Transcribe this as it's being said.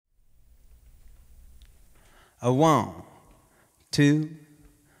A 1, 2,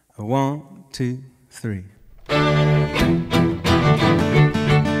 a 1, 2, 3.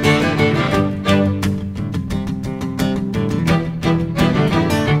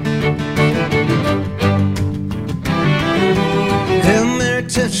 Hail Mary,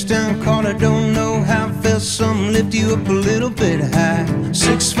 touchdown call, I don't know how. Felt something lift you up a little bit high.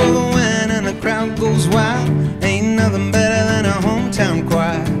 6 for the win and the crowd goes wild. Ain't nothing better than a hometown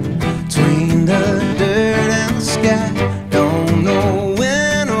choir. Between the dirt and the sky, don't know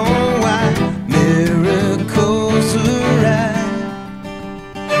when or why, miracles arrive.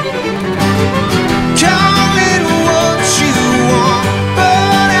 Call it what you want,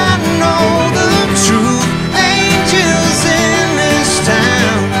 but I know the truth. Angels in this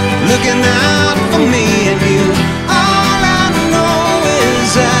town, looking out for me and you. All I know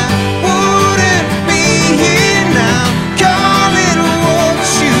is I wouldn't be here now. Call it what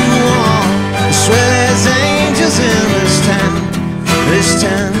you want, I swear there's angels in this town. This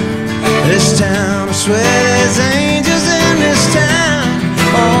town, this town, I swear there's angels in this town.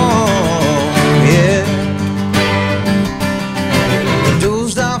 Oh, yeah.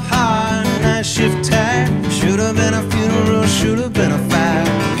 Dozed off hard, night shift tired. Should've been a funeral, should've been a fire.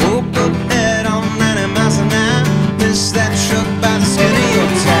 Woke up head on 90 miles an hour. Missed that truck by the skin of your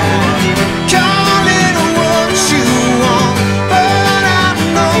tie. Call it what you want, but I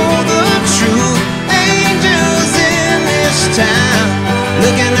know the truth. Angels in this town,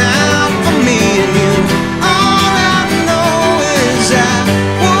 looking out for me and you. All I know is I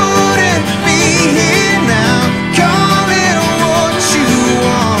wouldn't be here now. Call it what you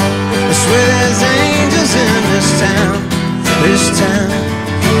want, I swear there's angels in this town. This town,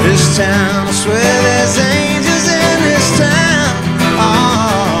 this town, I swear there's angels in this town.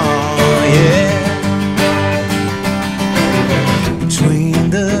 Oh, yeah. Between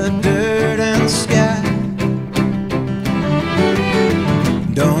the dirt and the sky,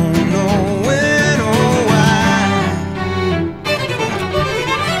 don't know when or why.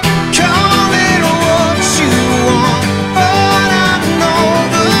 Call it what you want, but I know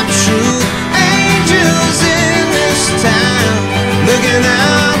the truth. Angels in this town, looking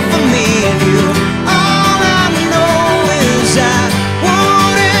out for me and you. All I know is I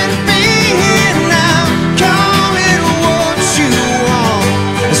wouldn't be here now. Call it what you want,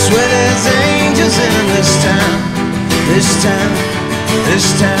 I swear there's angels in this town. This town, this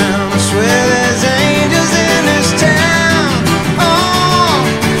town, I swear there's angels in this town. Oh,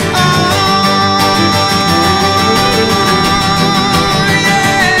 oh,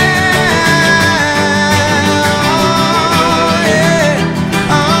 yeah,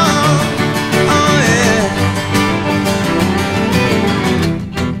 oh, yeah,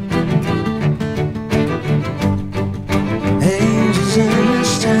 angels in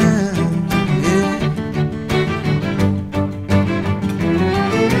this town, yeah.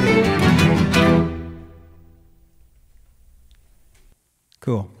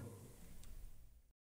 Cool.